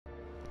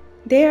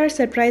There are a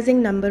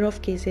surprising number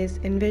of cases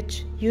in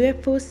which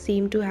UFOs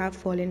seem to have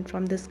fallen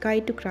from the sky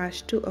to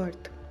crash to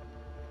Earth.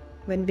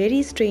 One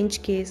very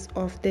strange case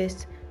of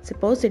this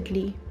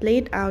supposedly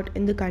played out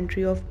in the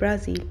country of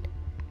Brazil,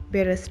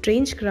 where a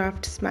strange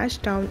craft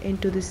smashed down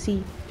into the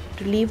sea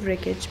to leave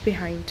wreckage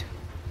behind.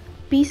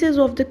 Pieces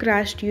of the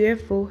crashed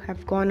UFO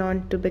have gone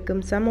on to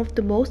become some of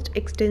the most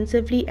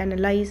extensively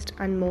analyzed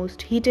and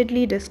most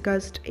heatedly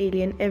discussed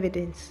alien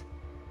evidence.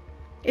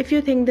 If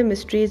you think the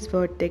mystery is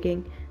worth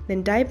digging,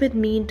 then dive with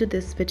me into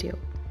this video.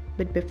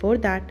 But before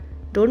that,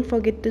 don't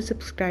forget to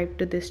subscribe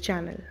to this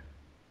channel.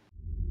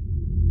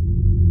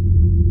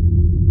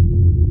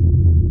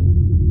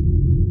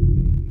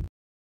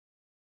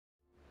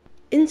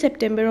 In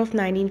September of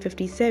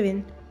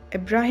 1957,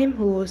 Ibrahim,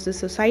 who was the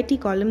society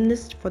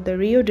columnist for the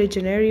Rio de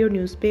Janeiro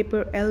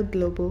newspaper El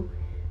Globo,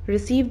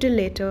 received a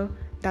letter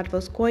that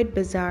was quite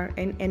bizarre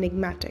and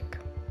enigmatic.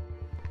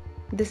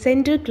 The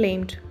sender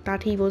claimed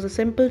that he was a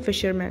simple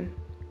fisherman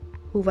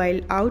who,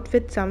 while out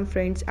with some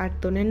friends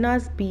at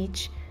Tonena's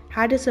beach,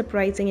 had a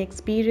surprising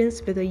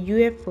experience with a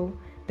UFO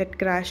that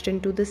crashed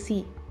into the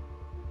sea.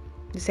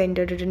 The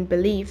sender didn't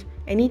believe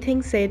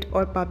anything said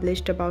or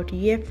published about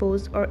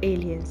UFOs or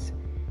aliens,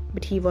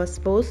 but he was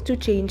forced to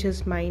change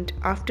his mind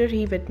after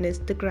he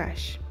witnessed the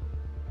crash.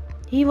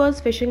 He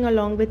was fishing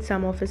along with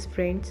some of his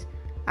friends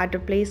at a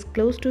place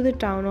close to the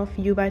town of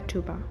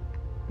Ubatuba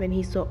when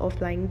he saw a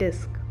flying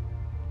disc.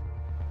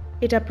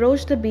 It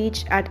approached the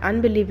beach at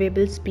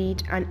unbelievable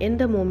speed, and in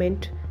the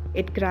moment,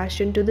 it crashed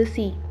into the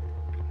sea.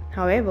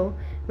 However,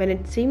 when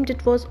it seemed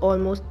it was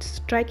almost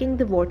striking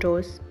the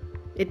waters,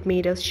 it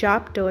made a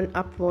sharp turn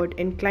upward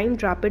and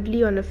climbed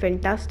rapidly on a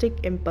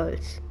fantastic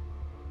impulse.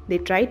 They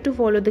tried to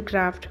follow the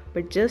craft,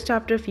 but just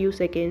after a few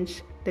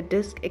seconds, the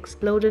disc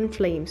exploded in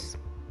flames.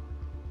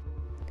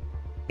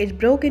 It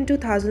broke into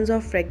thousands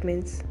of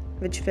fragments,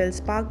 which fell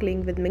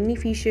sparkling with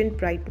magnificent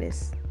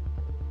brightness.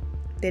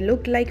 They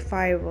looked like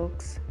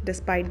fireworks,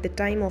 despite the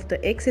time of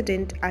the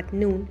accident at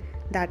noon,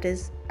 that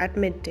is, at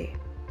midday.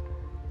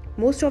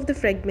 Most of the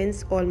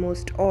fragments,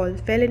 almost all,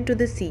 fell into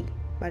the sea,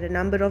 but a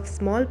number of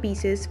small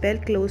pieces fell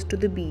close to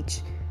the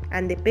beach,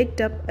 and they picked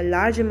up a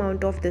large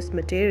amount of this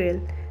material,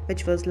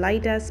 which was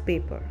light as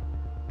paper.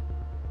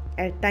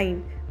 At the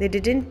time, they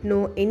didn't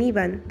know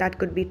anyone that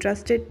could be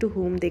trusted to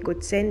whom they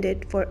could send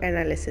it for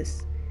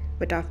analysis,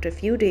 but after a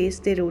few days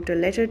they wrote a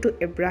letter to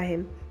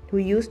Ibrahim, who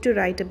used to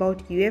write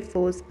about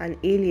UFOs and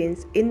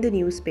aliens in the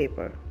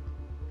newspaper.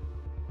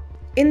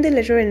 In the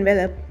letter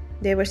envelope,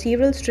 there were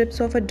several strips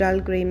of a dull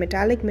grey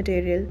metallic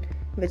material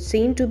which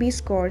seemed to be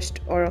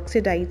scorched or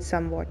oxidized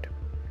somewhat,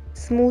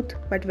 smooth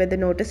but with a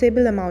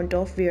noticeable amount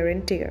of wear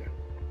and tear.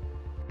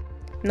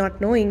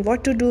 Not knowing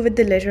what to do with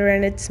the letter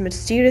and its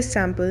mysterious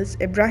samples,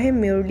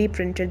 Ibrahim merely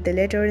printed the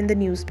letter in the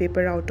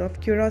newspaper out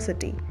of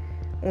curiosity,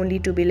 only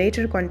to be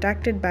later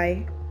contacted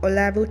by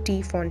Olavo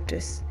T.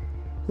 Fontes,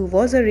 who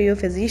was a Rio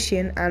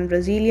physician and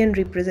Brazilian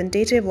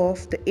representative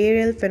of the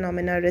Aerial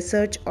Phenomena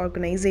Research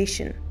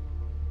Organization.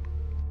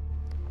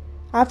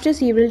 After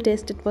several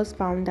tests, it was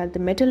found that the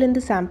metal in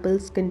the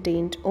samples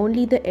contained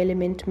only the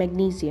element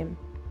magnesium,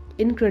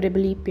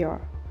 incredibly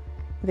pure,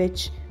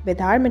 which,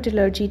 with our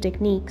metallurgy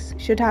techniques,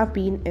 should have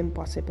been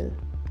impossible.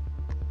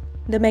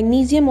 The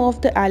magnesium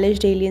of the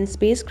alleged alien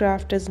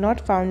spacecraft is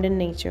not found in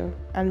nature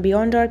and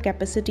beyond our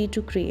capacity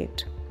to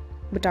create.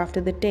 But after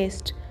the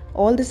test,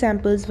 all the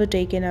samples were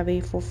taken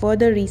away for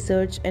further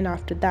research, and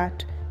after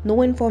that,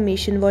 no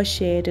information was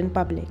shared in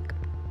public.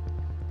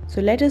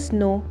 So let us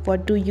know,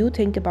 what do you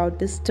think about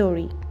this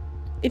story?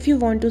 If you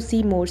want to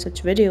see more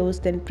such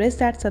videos, then press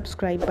that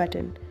subscribe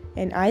button,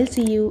 and I'll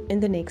see you in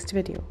the next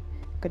video.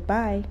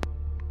 Goodbye.